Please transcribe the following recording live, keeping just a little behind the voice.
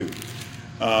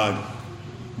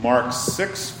Mark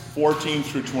 6:14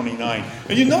 through 29.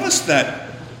 And you notice that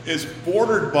it's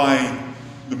bordered by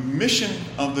the mission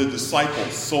of the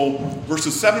disciples. So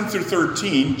verses 7 through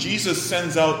 13, Jesus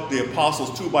sends out the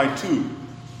apostles 2 by 2.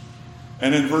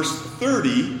 And in verse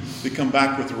 30, they come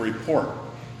back with a report.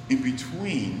 In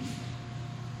between,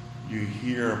 you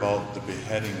hear about the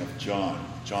beheading of John.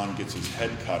 John gets his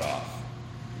head cut off.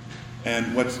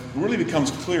 And what really becomes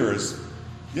clear is,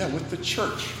 with the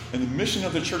church and the mission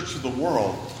of the church to the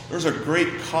world, there's a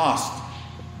great cost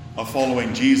of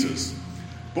following Jesus.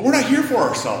 But we're not here for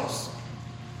ourselves,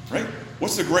 right?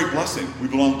 What's the great blessing? We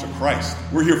belong to Christ.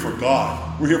 We're here for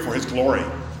God. We're here for His glory.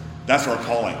 That's our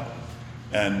calling.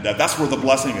 And that's where the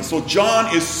blessing is. So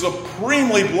John is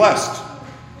supremely blessed.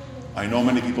 I know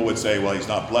many people would say, well, he's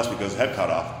not blessed because his head cut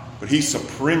off. But he's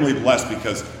supremely blessed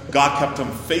because God kept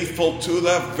him faithful to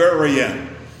the very end.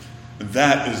 And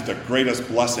that is the greatest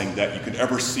blessing that you could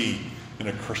ever see in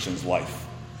a Christian's life.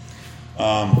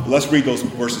 Let's read those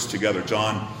verses together.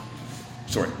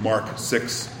 Mark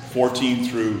 6:14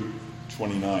 through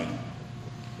 29.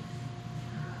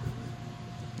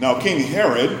 Now King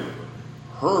Herod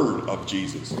heard of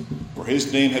Jesus, for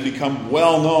his name had become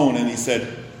well known, and he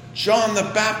said, John the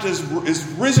Baptist is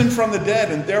risen from the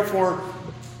dead, and therefore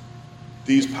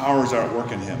these powers are at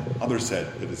work in him. Others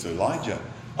said it is Elijah.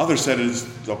 Others said it is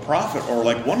the prophet, or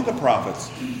like one of the prophets.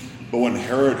 But when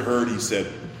Herod heard, he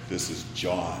said, this is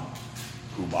John,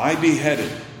 whom I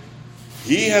beheaded.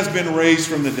 He has been raised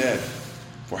from the dead.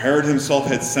 For Herod himself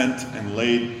had sent and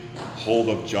laid hold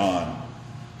of John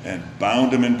and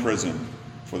bound him in prison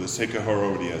for the sake of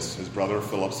Herodias, his brother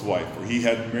Philip's wife, for he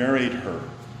had married her.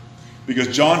 Because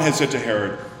John had said to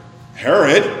Herod,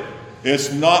 Herod,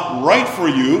 it's not right for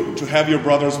you to have your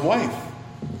brother's wife.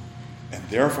 And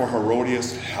therefore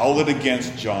Herodias held it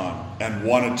against John and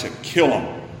wanted to kill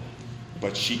him.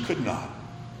 But she could not,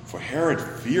 for Herod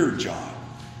feared John,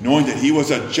 knowing that he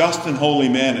was a just and holy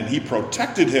man, and he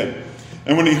protected him.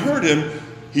 And when he heard him,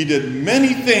 he did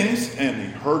many things, and he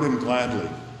heard him gladly.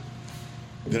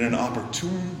 Then an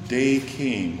opportune day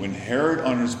came when Herod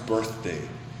on his birthday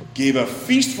gave a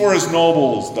feast for his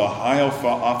nobles, the high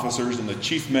officers and the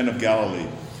chief men of Galilee.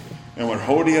 And when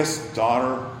Herodias'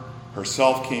 daughter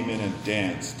herself came in and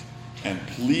danced and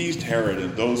pleased Herod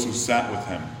and those who sat with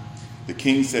him, the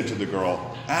king said to the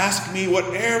girl, ask me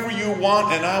whatever you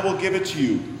want and I will give it to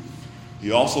you.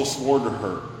 He also swore to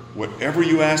her, whatever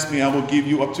you ask me, I will give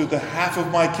you up to the half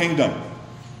of my kingdom.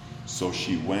 So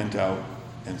she went out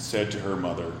and said to her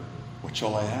mother, what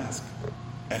shall I ask?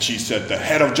 And she said, the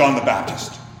head of John the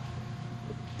Baptist.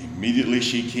 Immediately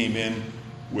she came in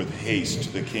with haste to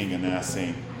the king and asked,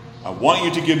 saying, I want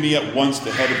you to give me at once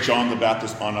the head of John the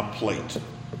Baptist on a plate.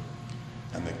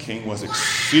 And the king was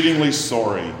exceedingly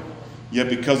sorry, yet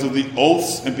because of the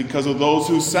oaths and because of those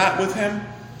who sat with him,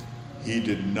 he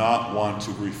did not want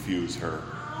to refuse her.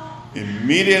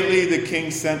 Immediately the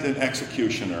king sent an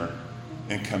executioner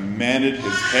and commanded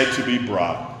his head to be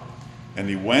brought. And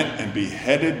he went and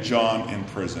beheaded John in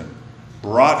prison,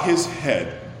 brought his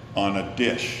head on a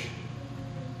dish,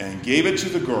 and gave it to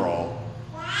the girl,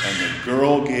 and the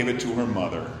girl gave it to her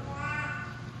mother.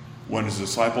 When his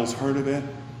disciples heard of it,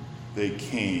 they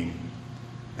came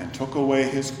and took away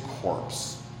his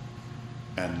corpse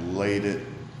and laid it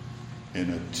in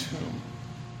a tomb.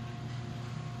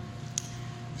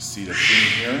 You see the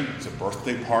theme here? It's a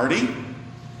birthday party,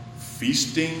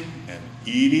 feasting and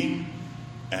eating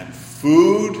and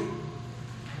food.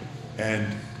 And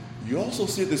you also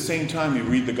see at the same time, you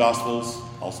read the Gospels,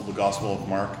 also the Gospel of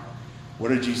Mark, what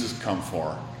did Jesus come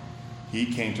for? He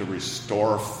came to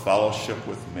restore fellowship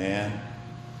with man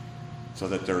so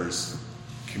that there's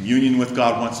communion with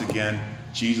God once again.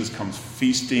 Jesus comes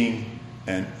feasting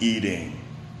and eating.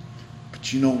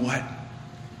 But you know what?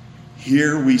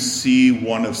 Here we see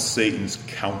one of Satan's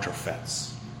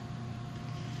counterfeits.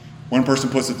 One person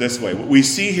puts it this way. What we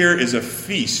see here is a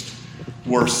feast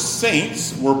where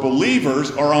saints, where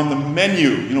believers are on the menu.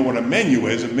 You know what a menu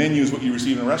is? A menu is what you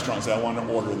receive in a restaurant. Say, I want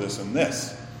to order this and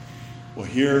this. Well,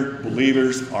 here,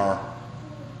 believers are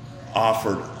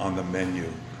offered on the menu.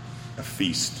 A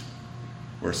feast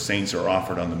where saints are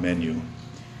offered on the menu.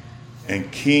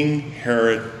 And King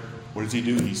Herod, what does he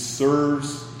do? He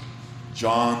serves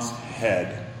John's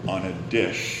head on a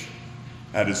dish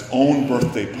at his own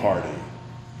birthday party.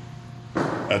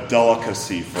 A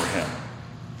delicacy for him.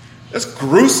 That's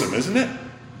gruesome, isn't it?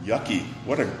 Yucky.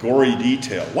 What a gory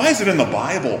detail. Why is it in the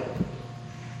Bible?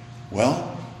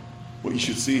 Well, what you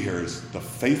should see here is the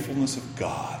faithfulness of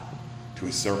God to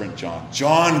his servant John.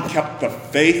 John kept the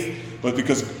faith, but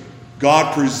because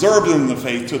God preserved him in the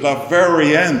faith to the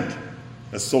very end.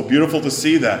 It's so beautiful to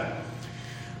see that.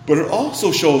 But it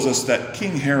also shows us that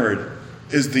King Herod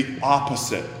is the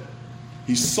opposite.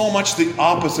 He's so much the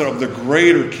opposite of the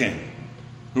greater king,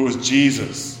 who was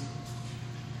Jesus.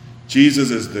 Jesus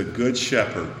is the good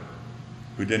shepherd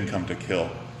who didn't come to kill.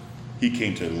 He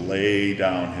came to lay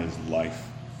down his life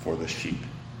for the sheep.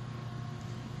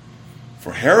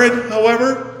 For Herod,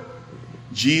 however,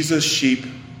 Jesus' sheep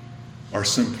are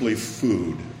simply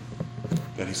food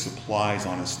that he supplies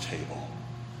on his table.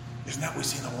 Isn't that what we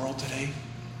see in the world today?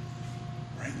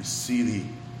 Right? You see the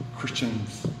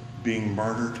Christians being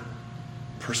murdered,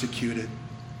 persecuted.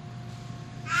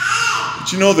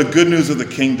 But you know, the good news of the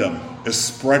kingdom is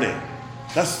spreading.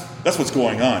 That's what's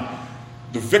going on.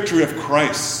 The victory of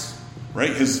Christ,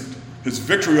 right? His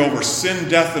victory over sin,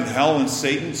 death, and hell, and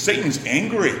Satan. Satan's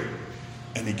angry,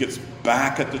 and he gets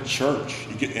back at the church.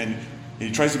 And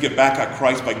he tries to get back at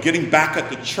Christ by getting back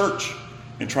at the church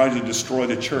and trying to destroy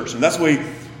the church. And that's why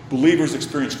believers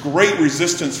experience great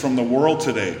resistance from the world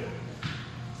today.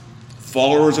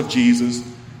 Followers of Jesus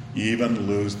even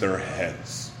lose their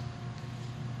heads.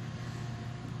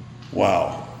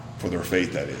 Wow, for their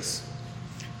faith, that is.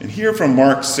 And here from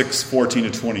Mark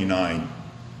 6:14-29,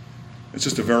 it's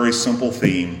just a very simple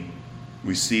theme.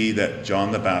 We see that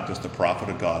John the Baptist, the prophet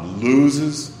of God,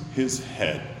 loses his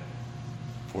head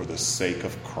for the sake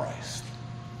of Christ.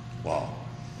 Wow.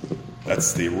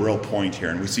 That's the real point here.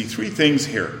 And we see three things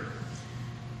here.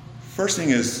 First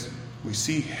thing is we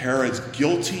see Herod's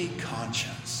guilty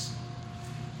conscience.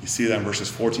 You see that in verses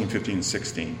 14, 15, and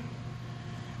 16.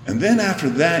 And then after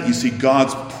that, you see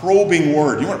God's probing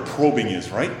word. You know what probing is,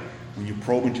 right? When you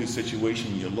probe into a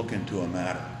situation, you look into a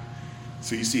matter.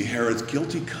 So you see Herod's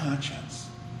guilty conscience.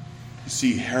 You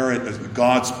see Herod as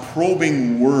God's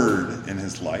probing word in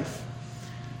his life.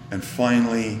 And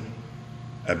finally,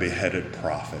 a beheaded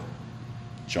prophet,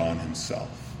 John himself.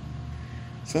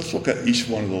 So let's look at each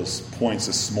one of those points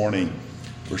this morning,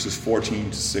 verses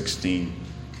 14 to 16.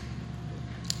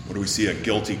 What do we see? A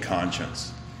guilty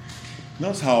conscience.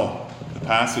 Notice how the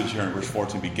passage here in verse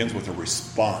 14 begins with a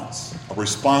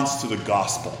response to the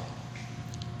gospel.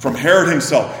 From Herod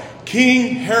himself.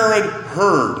 King Herod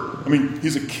heard. I mean,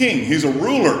 he's a king. He's a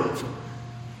ruler.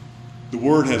 The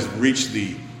word has reached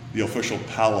the official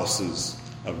palaces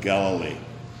of Galilee.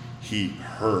 He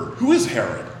heard. Who is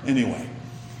Herod, anyway?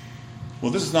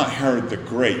 Well, this is not Herod the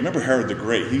Great. Remember Herod the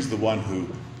Great? He's the one who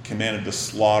commanded the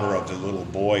slaughter of the little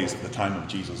boys at the time of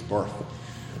Jesus' birth.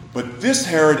 But this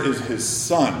Herod is his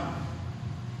son.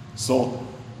 So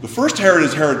the first Herod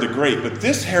is Herod the Great, but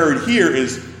this Herod here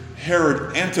is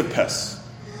Herod Antipas,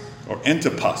 or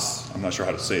Antipas. I'm not sure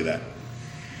how to say that.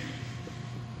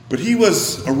 But he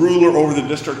was a ruler over the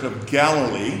district of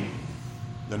Galilee,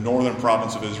 the northern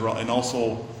province of Israel, and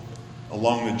also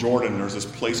along the Jordan, there's this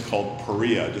place called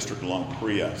Perea, a district along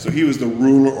Perea. So he was the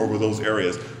ruler over those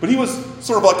areas. But he was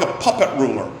sort of like a puppet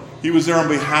ruler. He was there on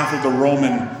behalf of the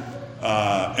Roman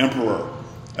emperor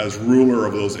as ruler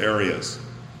of those areas.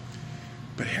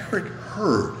 But Herod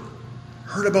heard.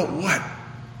 Heard about what?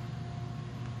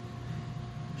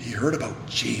 He heard about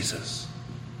Jesus.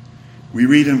 We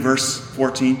read in verse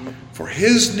 14, for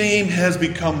his name has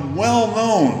become well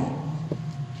known.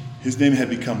 His name had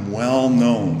become well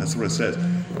known. That's what it says.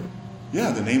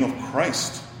 Yeah, the name of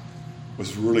Christ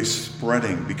was really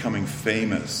spreading, becoming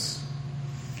famous.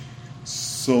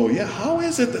 So, yeah, how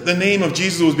is it that the name of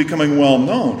Jesus was becoming well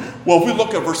known? Well, if we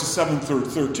look at verses 7 through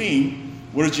 13,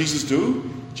 what does Jesus do?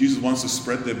 Jesus wants to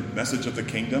spread the message of the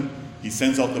kingdom. He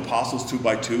sends out the apostles 2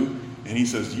 by 2, and he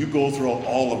says, you go throughout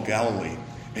all of Galilee,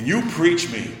 and you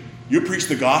preach me. You preach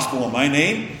the gospel in my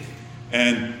name.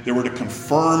 And they were to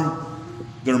confirm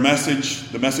their message.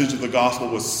 The message of the gospel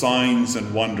was signs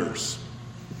and wonders.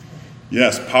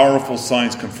 Yes, powerful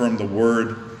signs confirmed the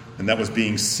word, and that was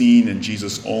being seen in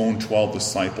Jesus' own 12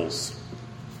 disciples.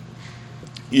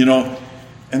 You know,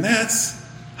 and that's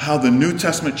how the New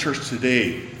Testament church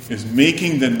today is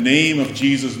making the name of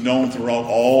Jesus known throughout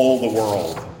all the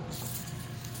world.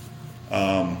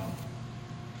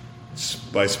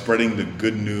 By spreading the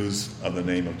good news of the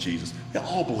name of Jesus. Yeah,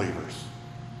 all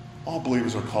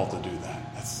believers are called to do that.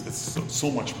 It's so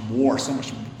much more,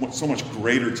 so much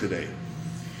greater today.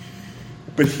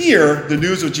 But here, the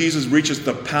news of Jesus reaches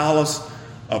the palace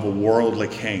of a worldly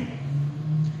king.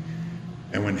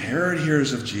 And when Herod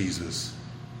hears of Jesus,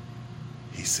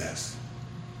 he says,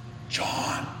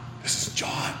 John, this is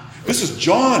John. This is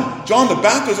John. John the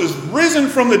Baptist is risen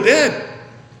from the dead.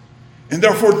 And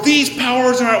therefore, these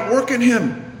powers are at work in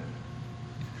him.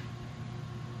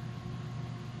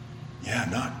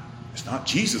 Yeah, it's not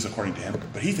Jesus according to him,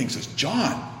 but he thinks it's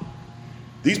John.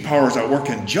 These powers are at work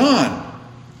in John.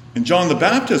 And John the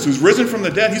Baptist, who's risen from the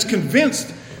dead, he's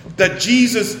convinced that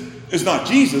Jesus is not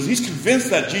Jesus. He's convinced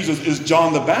that Jesus is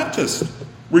John the Baptist,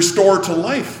 restored to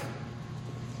life.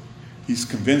 He's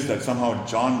convinced that somehow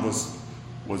John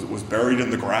was buried in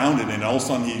the ground, and then all of a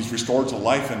sudden he's restored to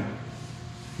life and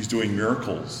he's doing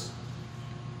miracles.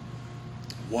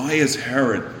 Why is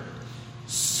Herod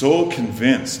so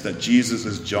convinced that Jesus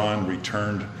is John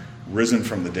returned, risen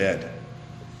from the dead?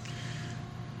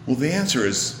 Well, the answer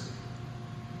is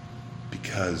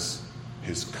because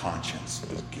his conscience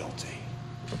is guilty.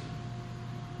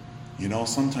 You know,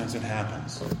 sometimes it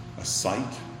happens. A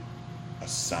sight, a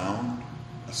sound,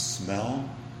 a smell,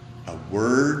 a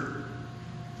word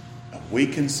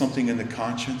awakens something in the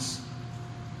conscience,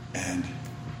 and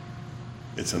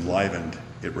it's enlivened.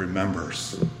 It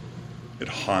remembers. It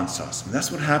haunts us. And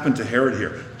that's what happened to Herod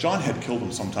here. John had killed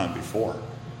him sometime before,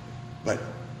 but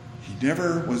he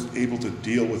never was able to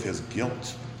deal with his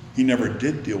guilt. He never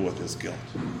did deal with his guilt.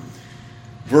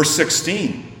 Verse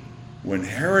 16, when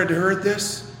Herod heard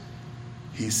this,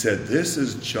 he said, "This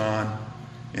is John,"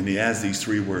 and he adds these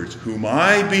three words, "whom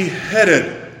I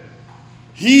beheaded.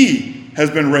 He has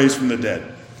been raised from the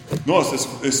dead." Notice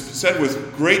this is said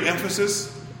with great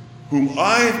emphasis, "whom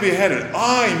I have beheaded."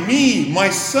 I, me,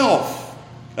 myself.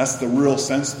 That's the real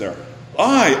sense there.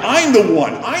 I'm the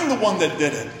one that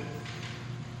did it.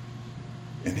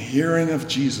 And hearing of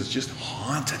Jesus just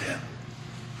haunted him.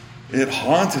 It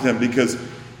haunted him because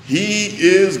he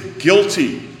is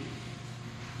guilty.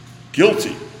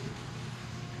 Guilty.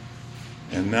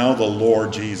 And now the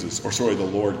Lord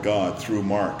God, through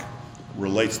Mark,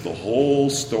 relates the whole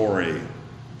story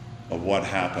of what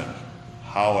happened,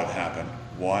 how it happened,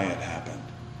 why it happened.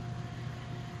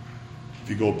 If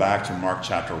you go back to Mark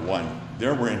chapter 1,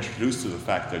 there we're introduced to the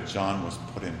fact that John was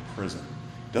put in prison.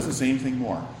 It doesn't say anything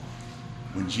more.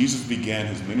 When Jesus began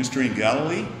his ministry in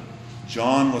Galilee,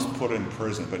 John was put in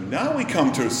prison. But now we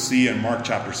come to see in Mark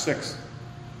chapter 6,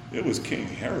 it was King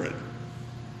Herod.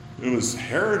 It was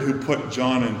Herod who put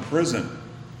John in prison.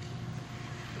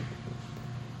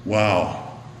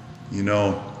 Wow. You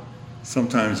know,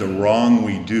 sometimes the wrong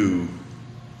we do,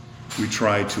 we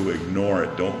try to ignore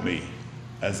it, don't we?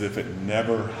 As if it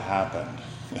never happened.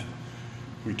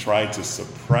 We try to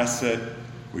suppress it.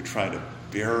 We try to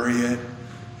bury it.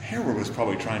 Herod was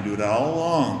probably trying to do that all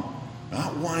along,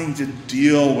 not wanting to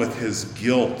deal with his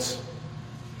guilt.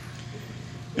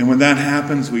 And when that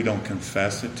happens, we don't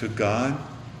confess it to God.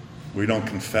 We don't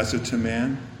confess it to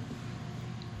man.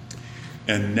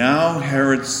 And now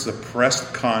Herod's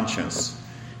suppressed conscience,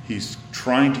 he's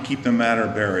trying to keep the matter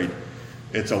buried.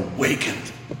 It's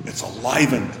awakened. It's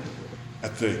enlivened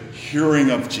at the hearing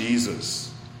of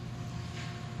Jesus.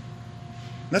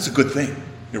 And that's a good thing.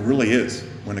 It really is.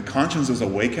 When the conscience is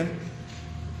awakened,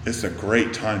 it's a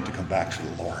great time to come back to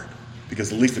the Lord.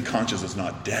 Because at least the conscience is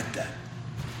not dead then.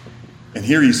 And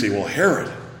here you say, well,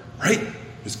 Herod, right?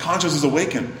 His conscience is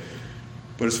awakened.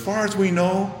 But as far as we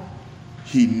know,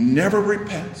 he never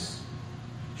repents.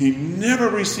 He never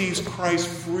receives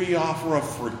Christ's free offer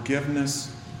of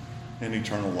forgiveness and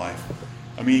eternal life.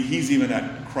 I mean, he's even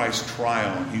at Christ's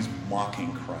trial and he's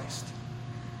mocking Christ.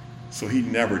 So he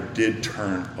never did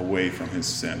turn away from his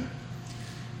sin.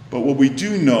 But what we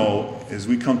do know is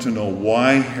we come to know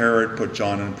why Herod put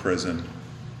John in prison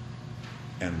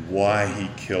and why he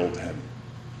killed him.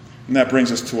 And that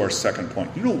brings us to our second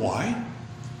point. You know why?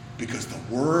 Because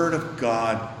the Word of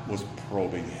God was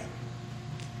probing him.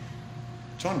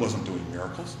 John wasn't doing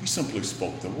miracles. He simply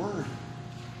spoke the Word.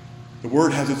 The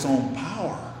Word has its own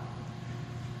power.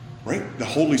 Right? The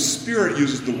Holy Spirit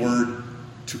uses the Word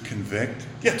to convict.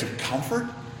 Yeah, to comfort.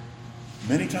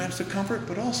 Many times to comfort,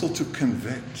 but also to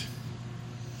convict.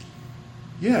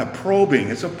 Yeah, probing.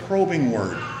 It's a probing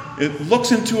word. It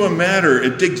looks into a matter.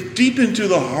 It digs deep into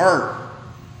the heart.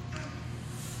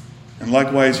 And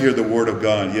likewise here, the Word of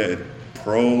God. Yeah, it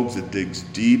probes, it digs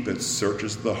deep, it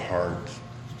searches the heart.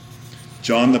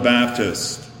 John the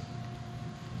Baptist.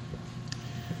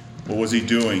 What was he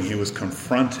doing? He was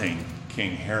confronting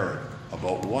King Herod.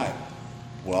 About what?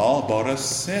 Well, about a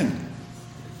sin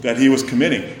that he was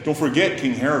committing. Don't forget,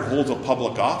 King Herod holds a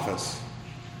public office.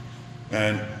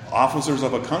 And officers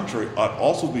of a country ought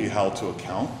also be held to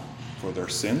account for their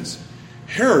sins.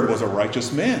 Herod was a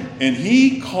righteous man. And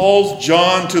he calls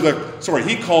Herod to the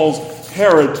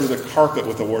carpet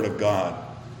with the Word of God.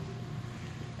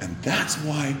 And that's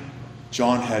why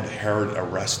John had Herod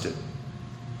arrested,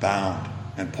 bound,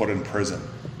 and put in prison.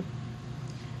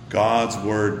 God's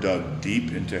Word dug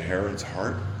deep into Herod's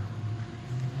heart.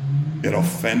 It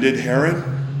offended Herod.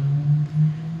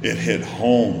 It hit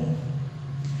home.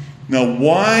 Now,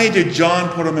 why did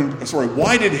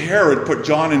Herod put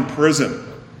John in prison?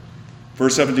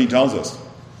 Verse 17 tells us.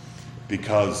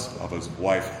 because of his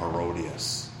wife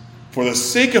Herodias. For the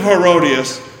sake of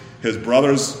Herodias, his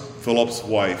brother's Philip's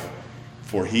wife,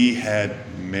 for he had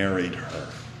married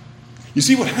her. You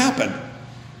see, what happened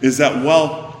is that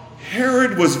while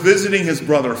Herod was visiting his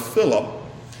brother Philip,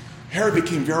 Herod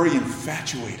became very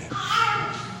infatuated.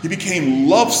 He became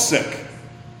lovesick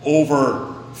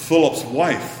over Philip's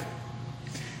wife.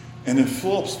 And then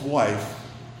Philip's wife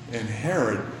and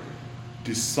Herod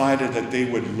decided that they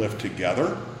would live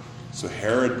together. So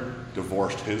Herod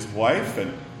divorced his wife,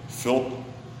 and Philip's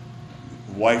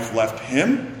wife left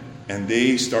him, and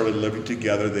they started living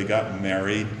together. They got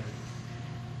married.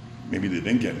 Maybe they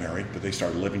didn't get married, but they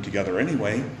started living together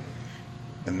anyway.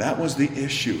 And that was the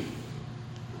issue.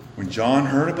 When John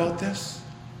heard about this,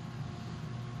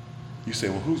 you say,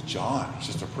 well, who's John? He's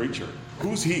just a preacher.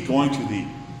 Who's he going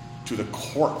to the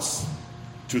courts,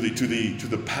 to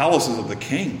the palaces of the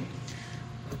king?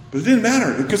 But it didn't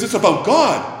matter, because it's about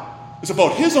God. It's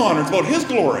about his honor. It's about his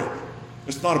glory.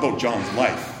 It's not about John's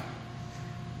life.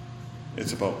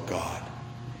 It's about God.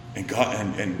 And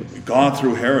God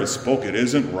through Herod spoke, it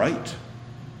isn't right,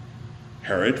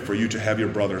 Herod, for you to have your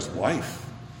brother's wife.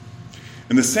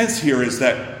 And the sense here is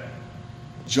that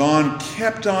John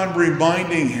kept on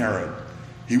reminding Herod.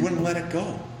 He wouldn't let it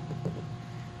go.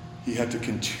 He had to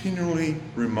continually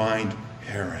remind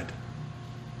Herod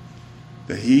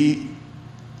that he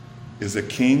is a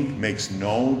king, makes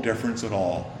no difference at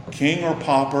all. King or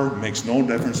pauper makes no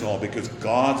difference at all, because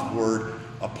God's word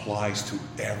applies to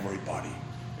everybody.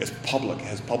 It's public, it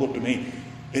has public domain.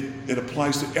 It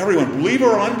applies to everyone, believer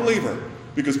or unbeliever,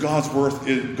 because God's word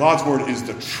is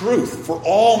the truth for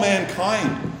all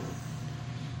mankind.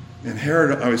 And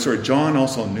John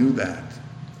also knew that.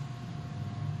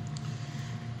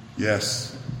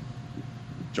 Yes,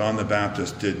 John the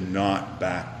Baptist did not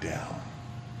back down.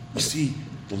 You see,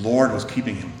 the Lord was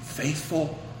keeping him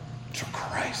faithful to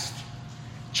Christ.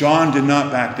 John did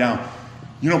not back down.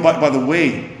 You know, by the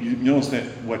way, you notice that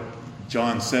what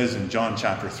John says in John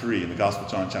chapter 3, in the Gospel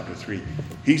of John chapter 3,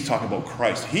 he's talking about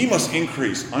Christ. He must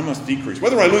increase, I must decrease.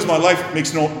 Whether I lose my life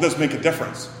doesn't make a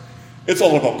difference. It's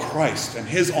all about Christ and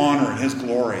his honor and his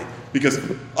glory, because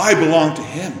I belong to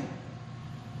him.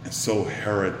 And so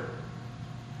Herod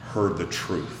heard the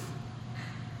truth.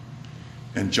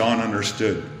 And John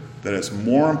understood that it's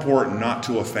more important not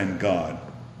to offend God.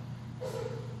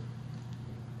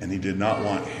 And he did not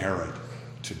want Herod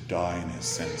to die in his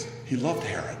sins. He loved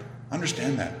Herod.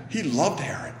 Understand that. He loved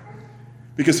Herod.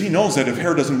 Because he knows that if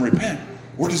Herod doesn't repent,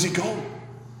 where does he go?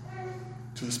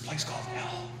 To this place called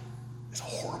hell. It's a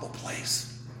horrible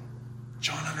place.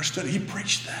 John understood it. He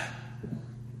preached that.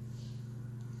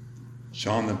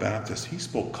 John the Baptist, he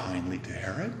spoke kindly to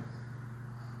Herod,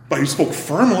 but he spoke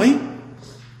firmly.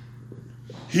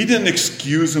 He didn't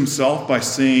excuse himself by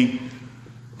saying,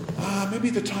 maybe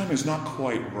the time is not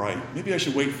quite right. Maybe I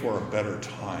should wait for a better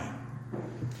time.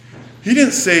 He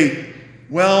didn't say,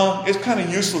 well, it's kind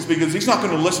of useless because he's not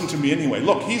going to listen to me anyway.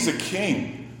 Look, he's a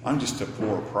king. I'm just a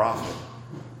poor prophet.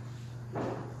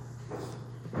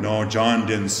 No, John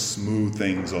didn't smooth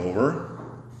things over.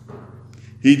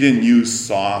 He didn't use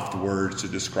soft words to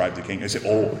describe the king. He said,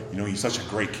 he's such a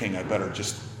great king, I better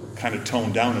just kind of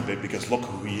tone down a bit because look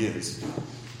who he is.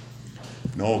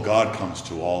 No, God comes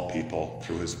to all people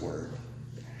through his word.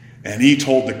 And he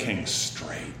told the king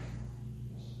straight.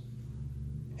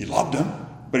 He loved him,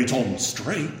 but he told him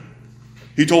straight.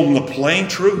 He told him the plain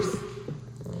truth,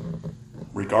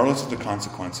 regardless of the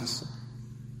consequences.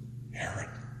 Herod,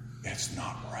 it's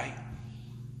not right.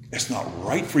 It's not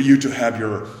right for you to have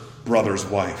your brother's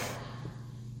wife.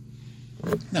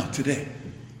 Now, today,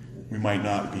 we might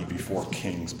not be before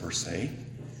kings per se,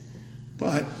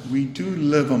 but we do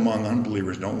live among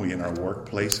unbelievers, don't we, in our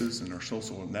workplaces and our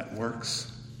social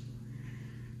networks.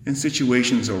 And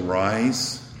situations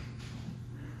arise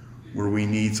where we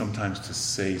need sometimes to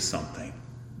say something.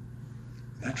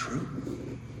 Is that true?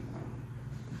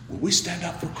 Will we stand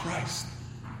up for Christ?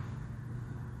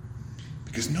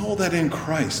 Because know that in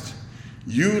Christ,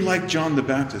 you, like John the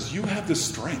Baptist, you have the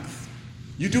strength.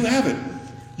 You do have it.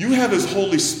 You have his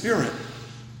Holy Spirit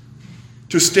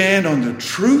to stand on the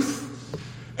truth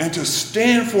and to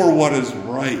stand for what is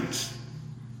right.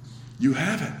 You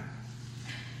have it.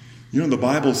 You know, the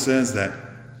Bible says that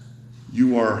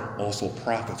you are also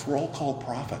prophets. We're all called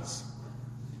prophets.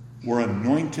 We're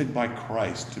anointed by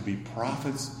Christ to be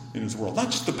prophets in his world.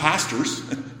 Not just the pastors,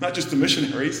 not just the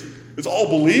missionaries. It's all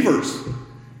believers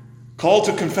called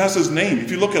to confess his name.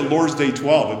 If you look at Lord's Day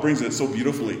 12, it brings it so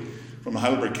beautifully from the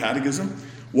Heidelberg Catechism.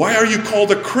 Why are you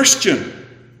called a Christian?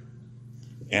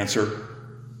 Answer,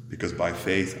 because by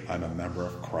faith I'm a member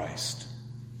of Christ.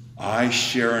 I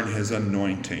share in his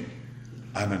anointing.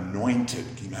 I'm anointed.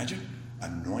 Can you imagine?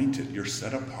 Anointed. You're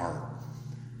set apart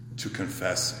to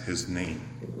confess his name.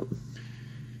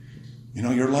 You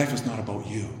know, your life is not about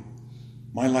you.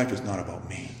 My life is not about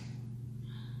me.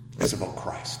 It's about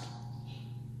Christ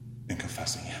and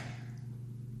confessing him.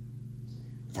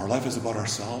 If our life is about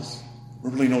ourselves, we're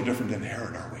really no different than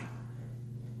Herod, are we?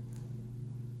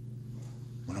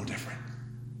 We're no different.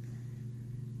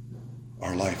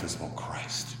 Our life is about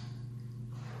Christ.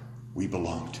 We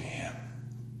belong to him.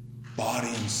 Body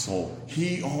and soul.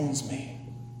 He owns me.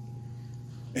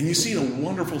 And you see the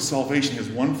wonderful salvation he has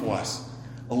won for us.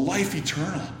 A life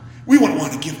eternal. We wouldn't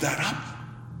want to give that up.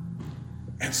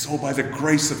 And so by the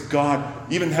grace of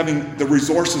God, even having the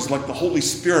resources like the Holy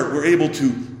Spirit, we're able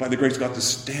to, by the grace of God, to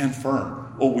stand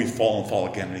firm. Oh, we fall and fall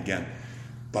again and again.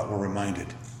 But we're reminded,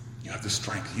 you have the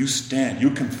strength. You stand.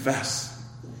 You confess.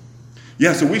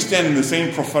 Yeah, so we stand in the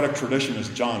same prophetic tradition as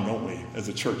John, don't we? As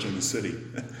a church in the city.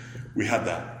 We have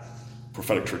that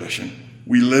prophetic tradition.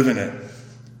 We live in it.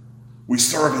 We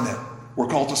serve in it. We're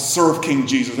called to serve King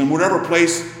Jesus in whatever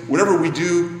place, whatever we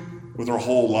do with our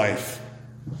whole life.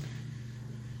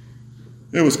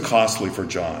 It was costly for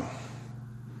John.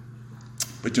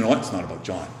 But you know what? It's not about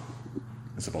John.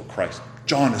 It's about Christ.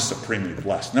 John is supremely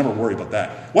blessed. Never worry about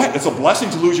that. What? It's a blessing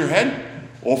to lose your head?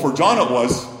 Well, for John it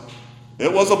was.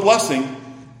 It was a blessing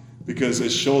because it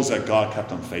shows that God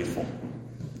kept him faithful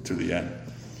to the end.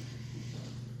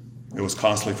 It was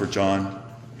costly for John.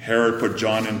 Herod put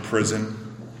John in prison.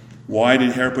 Why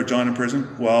did Herod put John in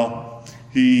prison? Well,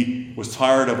 he was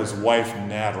tired of his wife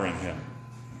nattering him.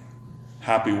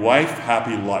 Happy wife,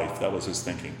 happy life. That was his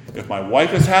thinking. If my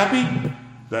wife is happy,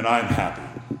 then I'm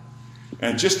happy.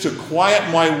 And just to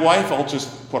quiet my wife, I'll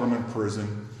just put him in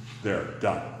prison. There,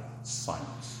 done.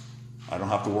 Silence. I don't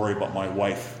have to worry about my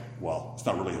wife. Well, it's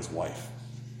not really his wife.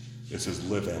 It's his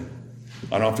live-in.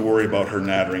 I don't have to worry about her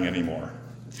nattering anymore.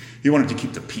 He wanted to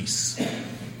keep the peace.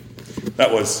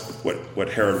 That was what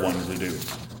Herod wanted to do.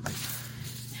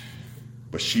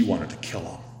 But she wanted to kill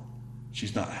him.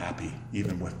 She's not happy,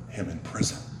 even with him in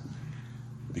prison.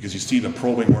 Because you see the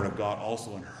probing word of God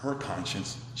also in her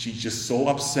conscience. She's just so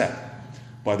upset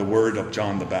by the word of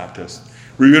John the Baptist.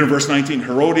 We read in verse 19,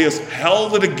 Herodias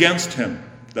held it against him,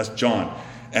 that's John,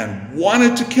 and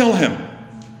wanted to kill him,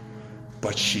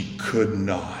 but she could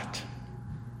not.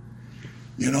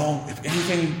 You know,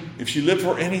 if she lived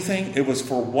for anything, it was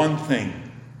for one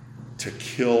thing, to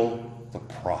kill the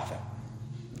prophet,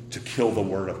 to kill the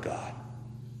word of God.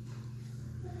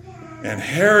 And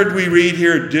Herod, we read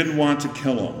here, didn't want to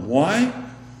kill him. Why?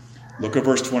 Look at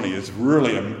verse 20. It's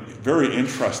really very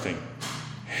interesting.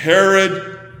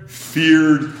 Herod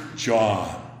feared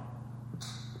John.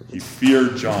 He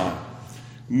feared John,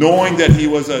 knowing that he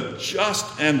was a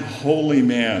just and holy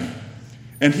man.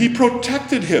 And he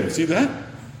protected him. See that?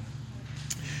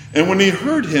 And when he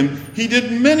heard him, he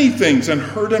did many things and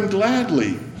heard him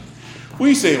gladly.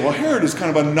 We say, well, Herod is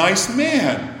kind of a nice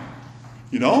man.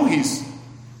 You know, he's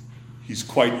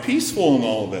quite peaceful in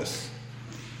all of this.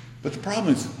 But the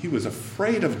problem is he was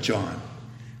afraid of John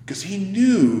because he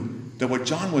knew that what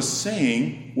John was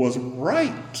saying was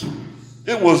right.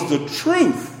 It was the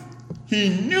truth. He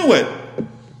knew it.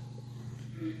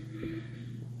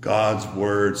 God's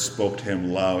word spoke to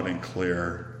him loud and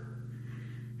clear.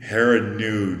 Herod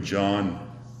knew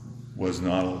John was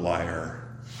not a liar.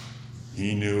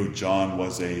 He knew John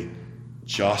was a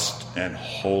just and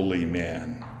holy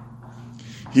man.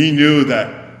 He knew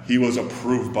that he was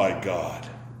approved by God.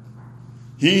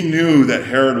 He knew that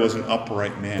Herod was an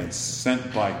upright man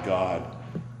sent by God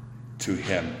to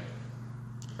him.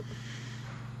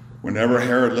 Whenever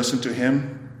Herod listened to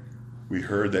him, we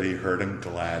heard that he heard him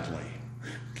gladly.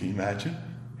 Can you imagine?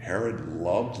 Herod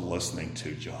loved listening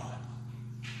to John.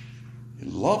 He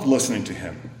loved listening to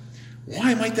him.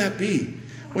 Why might that be?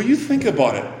 Well, you think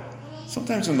about it.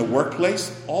 Sometimes in the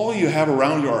workplace, all you have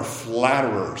around you are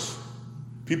flatterers.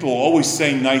 People always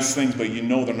say nice things, but you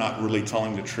know they're not really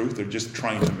telling the truth. They're just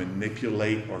trying to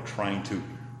manipulate or trying to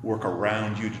work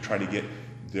around you to try to get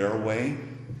their way.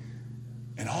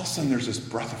 And all of a sudden there's this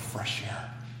breath of fresh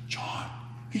air. John,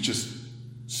 he just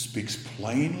speaks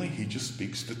plainly. He just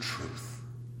speaks the truth.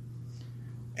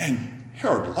 And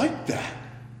Herod liked that.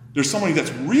 There's somebody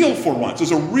that's real for once.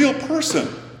 There's a real person.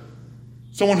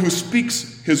 Someone who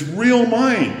speaks his real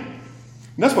mind.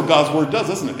 And that's what God's word does,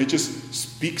 doesn't it? It just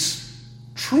speaks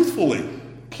truthfully,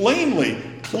 plainly,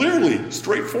 clearly,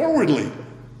 straightforwardly.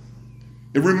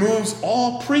 It removes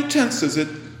all pretenses. It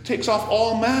takes off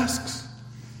all masks.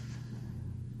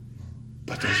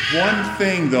 But there's one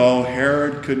thing, though,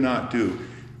 Herod could not do.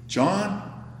 John,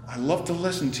 I love to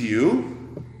listen to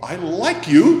you. I like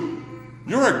you.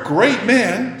 You're a great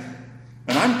man.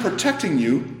 and I'm protecting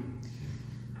you.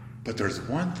 But there's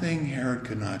one thing Herod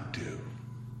could not do.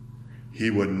 He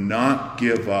would not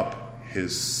give up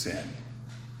his sin.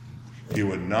 He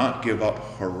would not give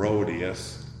up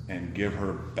Herodias and give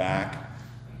her back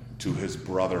to his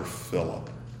brother Philip.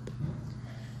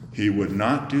 He would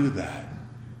not do that.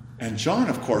 And John,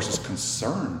 of course, is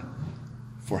concerned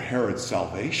for Herod's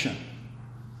salvation.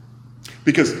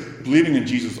 Because believing in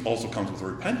Jesus also comes with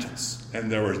repentance.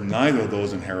 And there was neither of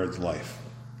those in Herod's life.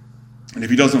 And if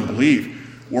he doesn't believe,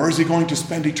 where is he going to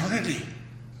spend eternity?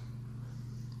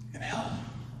 In hell.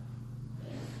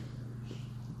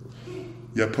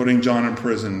 Yet putting John in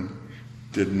prison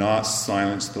did not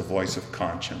silence the voice of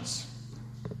conscience.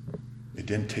 It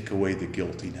didn't take away the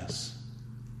guiltiness.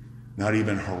 Not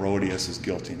even Herodias'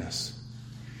 guiltiness.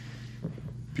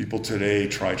 People today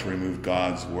try to remove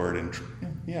God's word.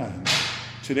 And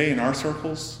today in our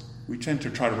circles, we tend to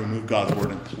try to remove God's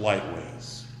word in polite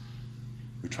ways.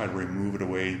 We try to remove it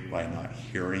away by not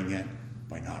hearing it,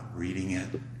 by not reading it.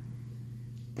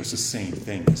 But it's the same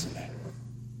thing, isn't it?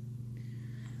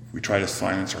 We try to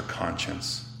silence our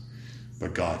conscience,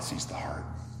 but God sees the heart.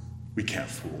 We can't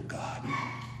fool God.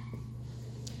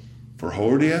 For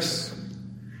Herodias,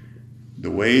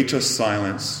 the way to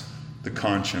silence the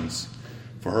conscience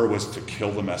for her was to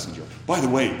kill the messenger. By the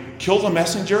way, kill the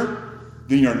messenger,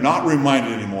 then you're not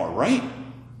reminded anymore, right?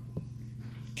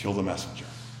 Kill the messenger.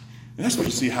 And that's what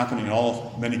you see happening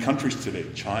in many countries today.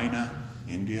 China,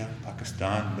 India,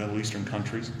 Pakistan, Middle Eastern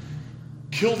countries.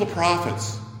 Kill the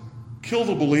prophets. Kill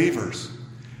the believers.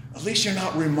 At least you're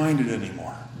not reminded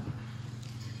anymore.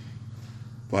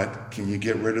 But can you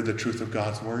get rid of the truth of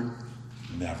God's word?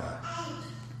 Never.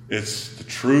 It's the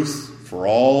truth for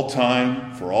all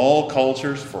time, for all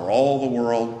cultures, for all the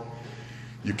world.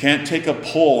 You can't take a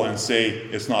poll and say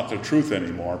it's not the truth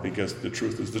anymore, because the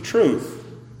truth is the truth.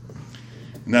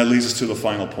 And that leads us to the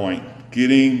final point.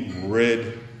 Getting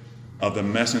rid of the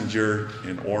messenger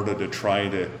in order to try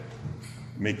to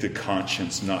make the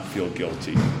conscience not feel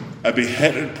guilty. A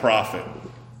beheaded prophet.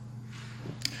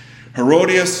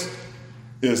 Herodias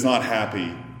is not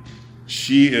happy.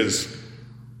 She is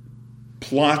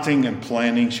plotting and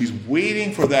planning. She's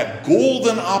waiting for that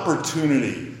golden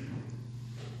opportunity.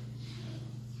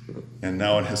 And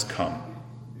now it has come.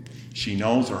 She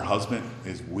knows her husband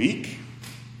is weak.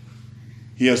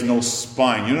 He has no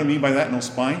spine. You know what I mean by that, no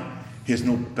spine? He has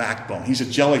no backbone. He's a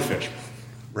jellyfish,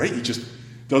 right? He just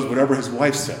does whatever his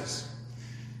wife says.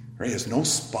 Right? He has no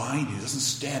spine. He doesn't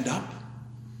stand up.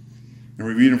 And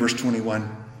we read in verse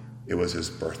 21, it was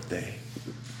his birthday.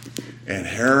 And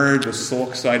Herod was so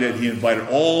excited, he invited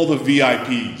all the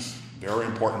VIPs, very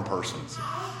important persons,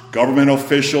 government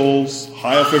officials,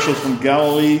 high officials from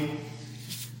Galilee,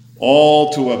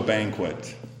 all to a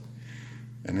banquet.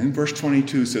 And in verse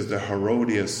 22 it says that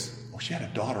Herodias, she had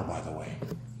a daughter, by the way,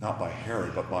 not by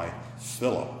Herod, but by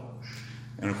Philip.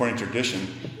 And according to tradition,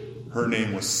 her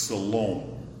name was Salome.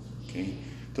 Okay?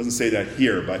 It doesn't say that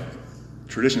here, but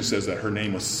tradition says that her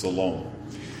name was Salome.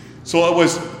 So it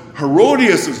was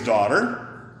Herodias'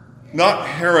 daughter, not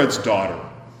Herod's daughter.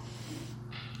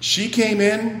 She came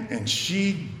in and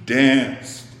she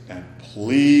danced and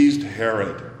pleased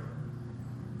Herod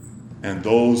and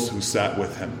those who sat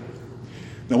with him.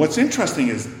 Now what's interesting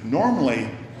is normally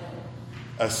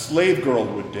a slave girl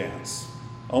would dance,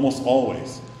 almost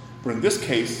always. But in this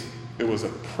case, it was a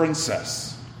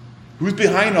princess. Who's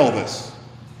behind all this?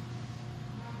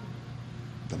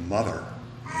 The mother.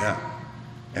 Yeah.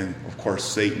 And of course,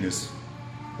 Satan is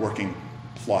working,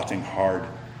 plotting hard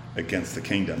against the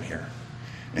kingdom here.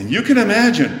 And you can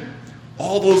imagine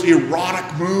all those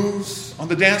erotic moves on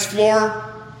the dance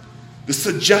floor, the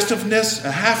suggestiveness,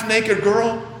 a half-naked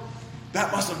girl,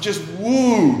 that must have just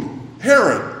wooed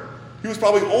Herod. He was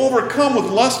probably overcome with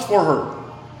lust for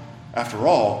her. After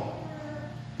all,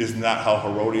 isn't that how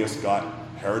Herodias got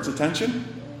Herod's attention?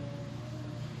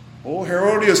 Oh,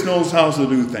 Herodias knows how to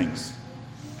do things.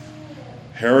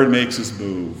 Herod makes his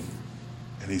move,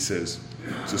 and he says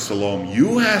to Salome,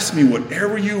 you ask me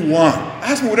whatever you want.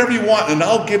 Ask me whatever you want, and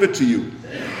I'll give it to you.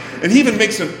 And he even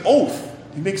makes an oath.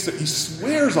 He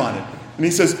swears on it. And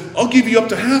he says, I'll give you up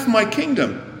to half my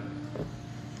kingdom.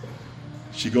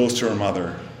 She goes to her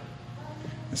mother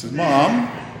and says, Mom,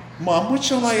 what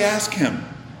shall I ask him?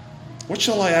 What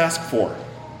shall I ask for?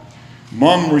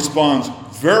 Mom responds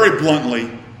very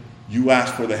bluntly, you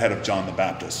ask for the head of John the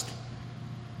Baptist.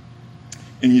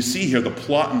 And you see here the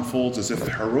plot unfolds as if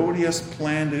Herodias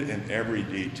planned it in every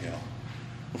detail.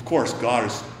 Of course, God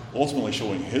is ultimately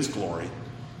showing his glory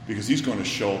because he's going to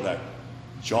show that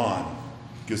John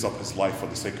gives up his life for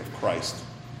the sake of Christ.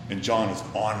 And John is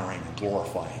honoring and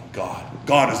glorifying God.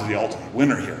 God is the ultimate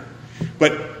winner here.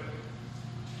 But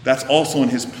that's also in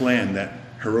his plan, that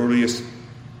Herodias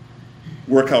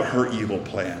work out her evil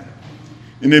plan.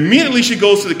 And immediately she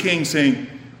goes to the king saying,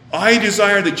 I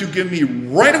desire that you give me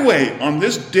right away on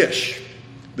this dish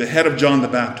the head of John the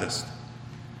Baptist.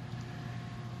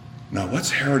 Now,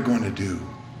 what's Herod going to do?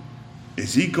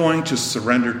 Is he going to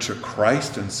surrender to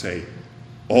Christ and say,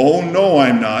 oh, no,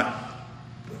 I'm not?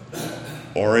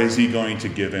 Or is he going to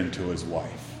give in to his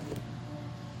wife?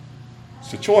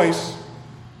 It's a choice.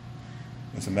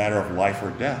 It's a matter of life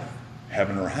or death,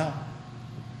 heaven or hell.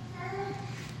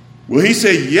 Will he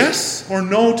say yes or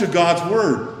no to God's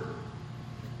word?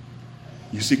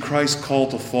 You see, Christ's call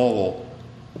to follow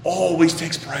always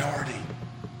takes priority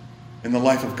in the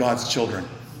life of God's children.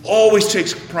 Always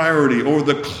takes priority over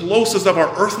the closest of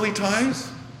our earthly ties,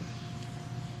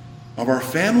 of our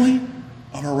family,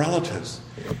 of our relatives.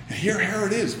 And here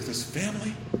Herod is with his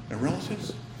family and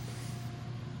relatives.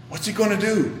 What's he going to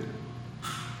do?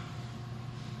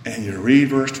 And you read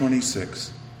verse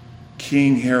 26.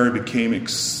 King Herod became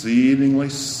exceedingly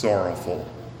sorrowful.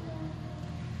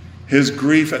 His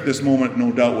grief at this moment,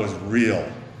 no doubt, was real.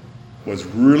 Was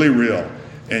really real.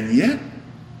 And yet,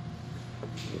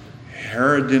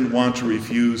 Herod didn't want to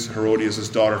refuse Herodias'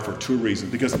 daughter for two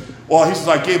reasons. Because, well, he says,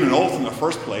 I gave an oath in the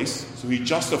first place. So he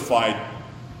justified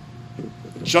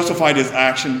his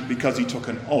action because he took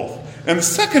an oath. And the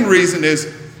second reason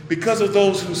is because of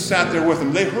those who sat there with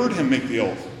him. They heard him make the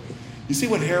oath. You see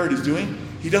what Herod is doing?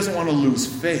 He doesn't want to lose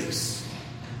face.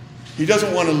 He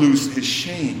doesn't want to lose his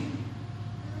shame.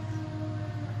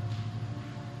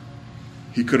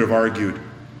 He could have argued,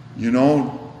 you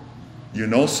know,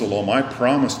 Salome, I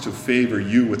promised to favor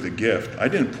you with a gift. I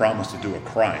didn't promise to do a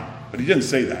crime. But he didn't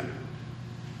say that.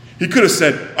 He could have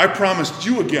said, I promised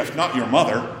you a gift, not your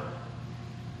mother.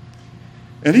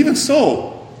 And even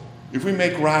so, if we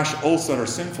make rash oaths that are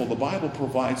sinful, the Bible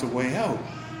provides a way out.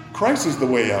 Christ is the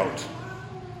way out.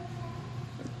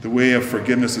 The way of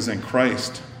forgiveness is in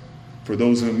Christ for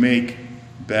those who make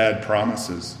bad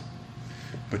promises.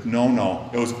 But no,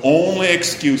 it was only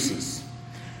excuses.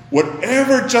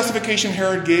 Whatever justification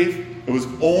Herod gave, it was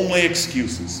only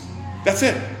excuses. That's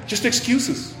it. Just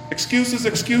excuses.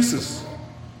 Excuses.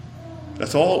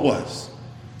 That's all it was.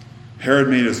 Herod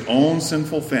made his own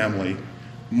sinful family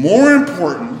more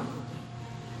important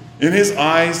in his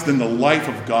eyes than the life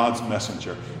of God's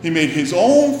messenger. He made his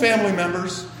own family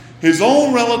members, his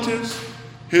own relatives,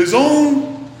 his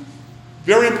own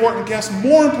very important guests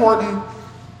more important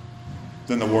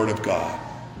than the Word of God.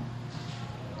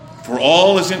 For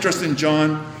all his interest in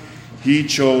John, he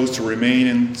chose to remain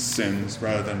in sins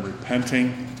rather than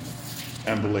repenting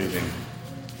and believing.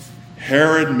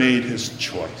 Herod made his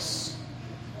choice.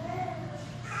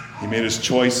 He made his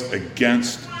choice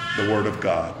against the Word of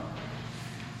God.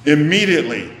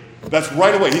 Immediately. That's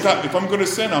right away. He thought, if I'm going to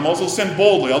sin, I'm also sin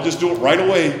boldly. I'll just do it right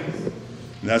away.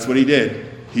 And that's what he did.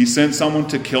 He sent someone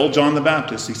to kill John the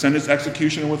Baptist. He sent his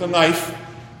executioner with a knife,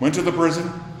 went to the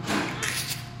prison,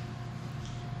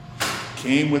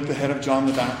 came with the head of John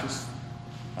the Baptist.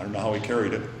 I don't know how he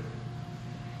carried it.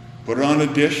 Put it on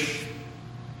a dish,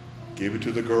 gave it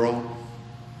to the girl,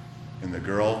 and the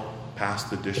girl passed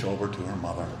the dish over to her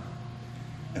mother.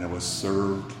 And it was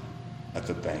served at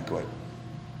the banquet.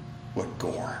 What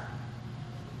gore.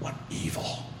 What evil.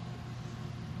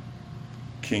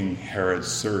 King Herod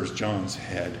serves John's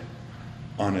head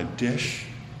on a dish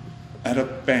at a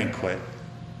banquet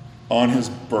on his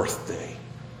birthday.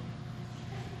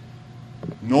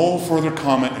 No further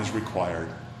comment is required.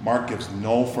 Mark gives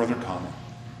no further comment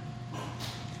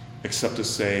except to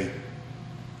say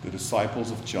the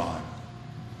disciples of John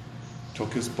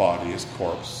took his body, his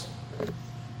corpse,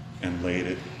 and laid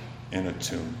it in a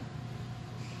tomb.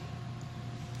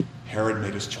 Herod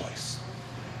made his choice.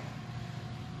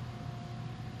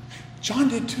 John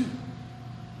did too.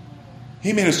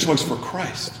 He made his choice for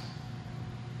Christ.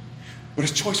 But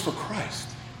his choice for Christ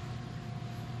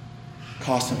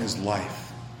cost him his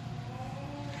life.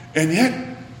 And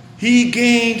yet, he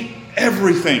gained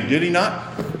everything, did he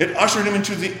not? It ushered him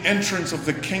into the entrance of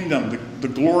the kingdom, the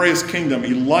glorious kingdom, a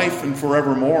life and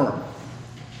forevermore.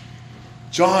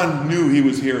 John knew he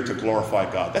was here to glorify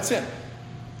God. That's it.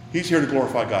 He's here to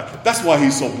glorify God. That's why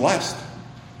he's so blessed.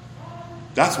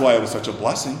 That's why it was such a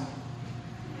blessing.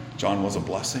 John was a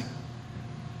blessing.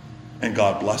 And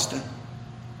God blessed him.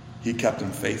 He kept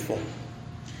him faithful.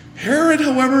 Herod,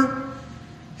 however,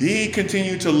 he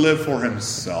continued to live for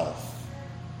himself.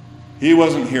 He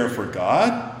wasn't here for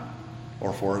God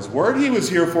or for his word. He was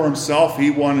here for himself.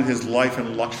 He wanted his life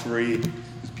in luxury,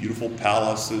 his beautiful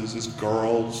palaces, his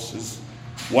girls, his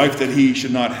wife that he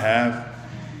should not have.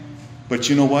 But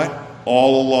you know what?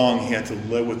 all along he had to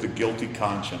live with a guilty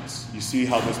conscience. You see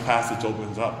how this passage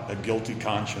opens up, a guilty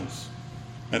conscience,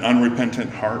 an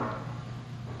unrepentant heart.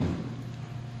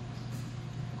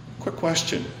 Quick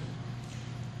question.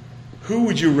 Who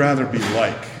would you rather be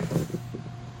like?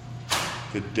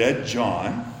 The dead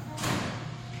John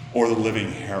or the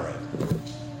living Herod?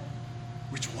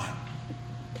 Which one?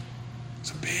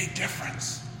 It's a big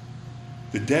difference.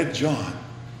 The dead John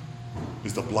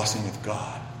is the blessing of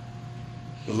God.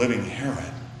 The living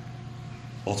Herod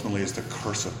ultimately is the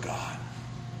curse of God.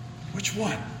 Which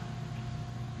one?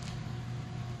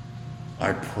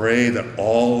 I pray that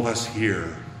all of us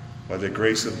here, by the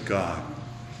grace of God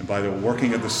and by the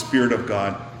working of the Spirit of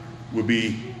God, would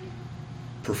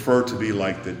prefer to be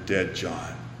like the dead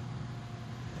John.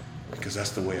 Because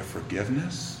that's the way of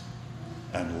forgiveness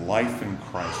and life in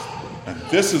Christ. And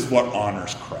this is what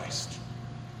honors Christ.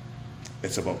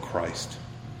 It's about Christ.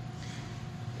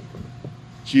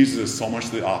 Jesus is so much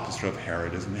the opposite of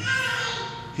Herod, isn't he?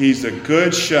 He's a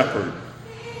good shepherd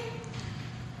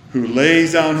who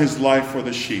lays down his life for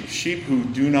the sheep who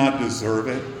do not deserve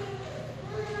it,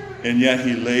 and yet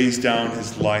he lays down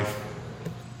his life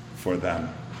for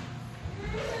them.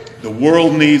 The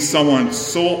world needs someone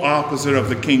so opposite of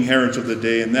the King Herods of the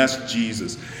day, and that's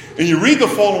Jesus. And you read the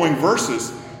following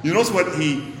verses, you notice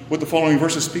what the following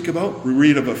verses speak about? We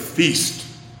read of a feast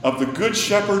of the good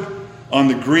shepherd on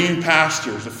the green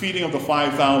pastures, the feeding of the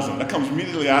 5,000. That comes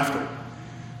immediately after.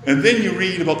 And then you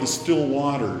read about the still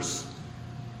waters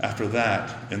after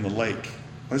that in the lake.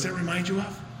 What does that remind you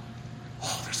of?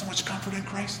 Oh, there's so much comfort in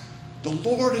Christ. The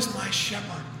Lord is my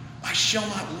shepherd. I shall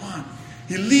not want.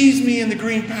 He leads me in the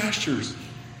green pastures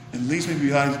and leads me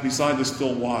beside the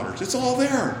still waters. It's all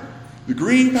there. The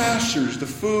green pastures, the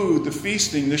food, the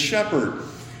feasting, the shepherd,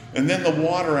 and then the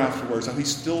water afterwards, how he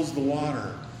stills the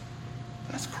water.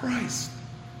 That's Christ.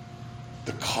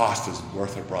 The cost is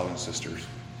worth it, brothers and sisters.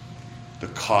 The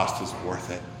cost is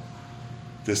worth it.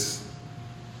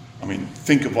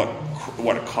 Think of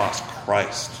what it cost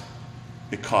Christ.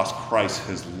 It cost Christ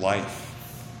his life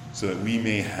so that we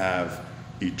may have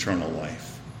eternal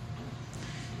life.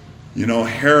 You know,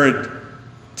 Herod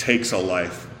takes a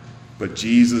life, but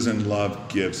Jesus in love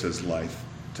gives his life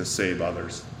to save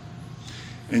others.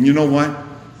 And you know what?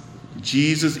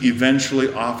 Jesus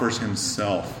eventually offers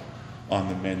himself on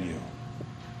the menu.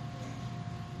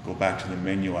 Go back to the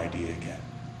menu idea again.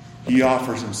 He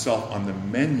offers himself on the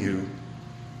menu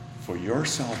for your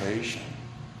salvation.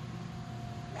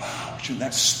 Wow, shouldn't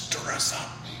that stir us up?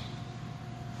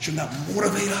 Shouldn't that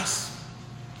motivate us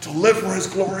to live for his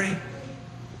glory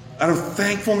out of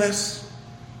thankfulness?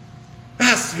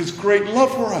 That's his great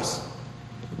love for us.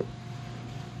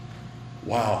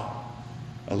 Wow,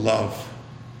 a love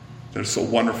that is so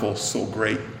wonderful, so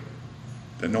great,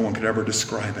 that no one could ever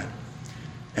describe it.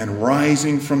 And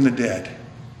rising from the dead,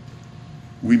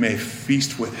 we may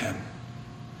feast with him,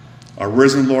 our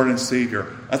risen Lord and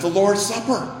Savior, at the Lord's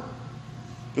Supper.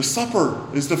 The supper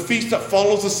is the feast that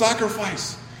follows the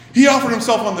sacrifice. He offered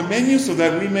himself on the menu so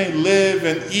that we may live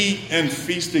and eat and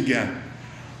feast again.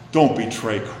 Don't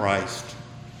betray Christ,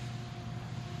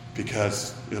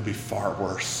 because it'll be far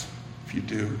worse if you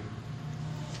do.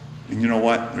 And you know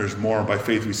what? There's more. By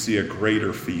faith we see a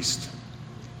greater feast.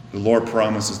 The Lord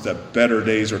promises that better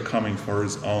days are coming for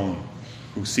his own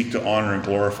who seek to honor and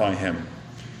glorify him.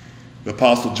 The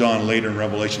Apostle John later in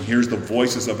Revelation hears the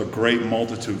voices of a great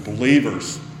multitude,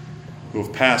 believers who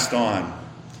have passed on.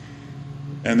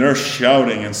 And they're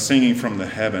shouting and singing from the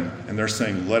heaven. And they're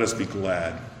saying, let us be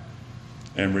glad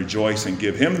and rejoice and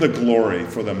give him the glory,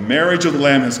 for the marriage of the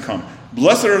Lamb has come.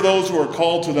 Blessed are those who are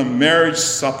called to the marriage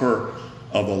supper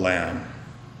of the Lamb.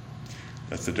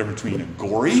 That's the difference between a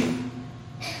gory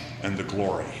and the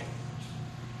glory.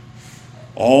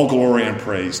 All glory and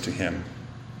praise to him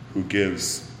who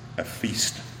gives a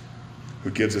feast,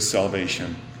 who gives us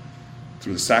salvation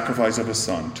through the sacrifice of his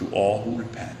Son to all who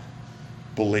repent,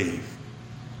 believe,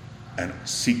 and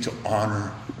seek to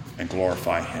honor and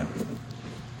glorify him.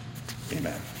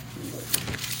 Amen.